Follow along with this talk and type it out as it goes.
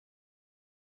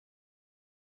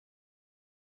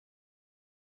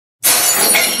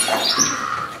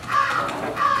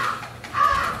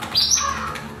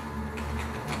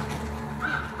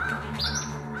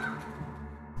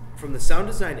sound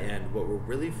design end, what we're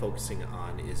really focusing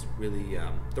on is really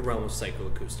the realm of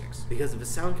psychoacoustics. Because if a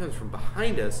sound comes from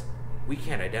behind us, we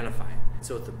can't identify it.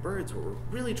 So with the birds, what we're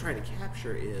really trying to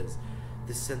capture is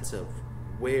this sense of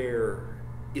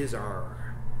what's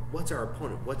our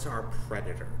opponent, what's our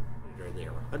predator? They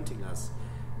are hunting us,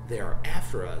 they are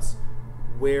after us.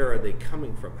 Where are they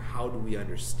coming from? How do we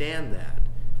understand that?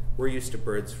 We're used to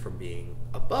birds from being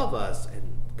above us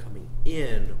and coming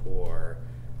in, or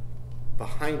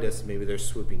behind us, maybe they're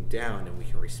swooping down and we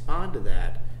can respond to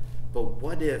that. But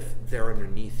what if they're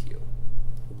underneath you?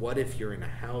 What if you're in a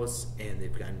house and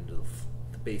they've gotten into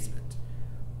the basement,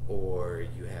 or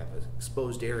you have an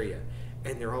exposed area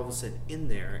and they're all of a sudden in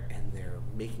there and they're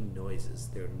making noises,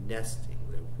 they're nesting,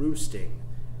 they're roosting?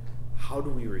 How do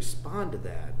we respond to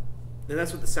that? And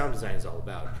that's what the sound design is all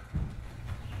about.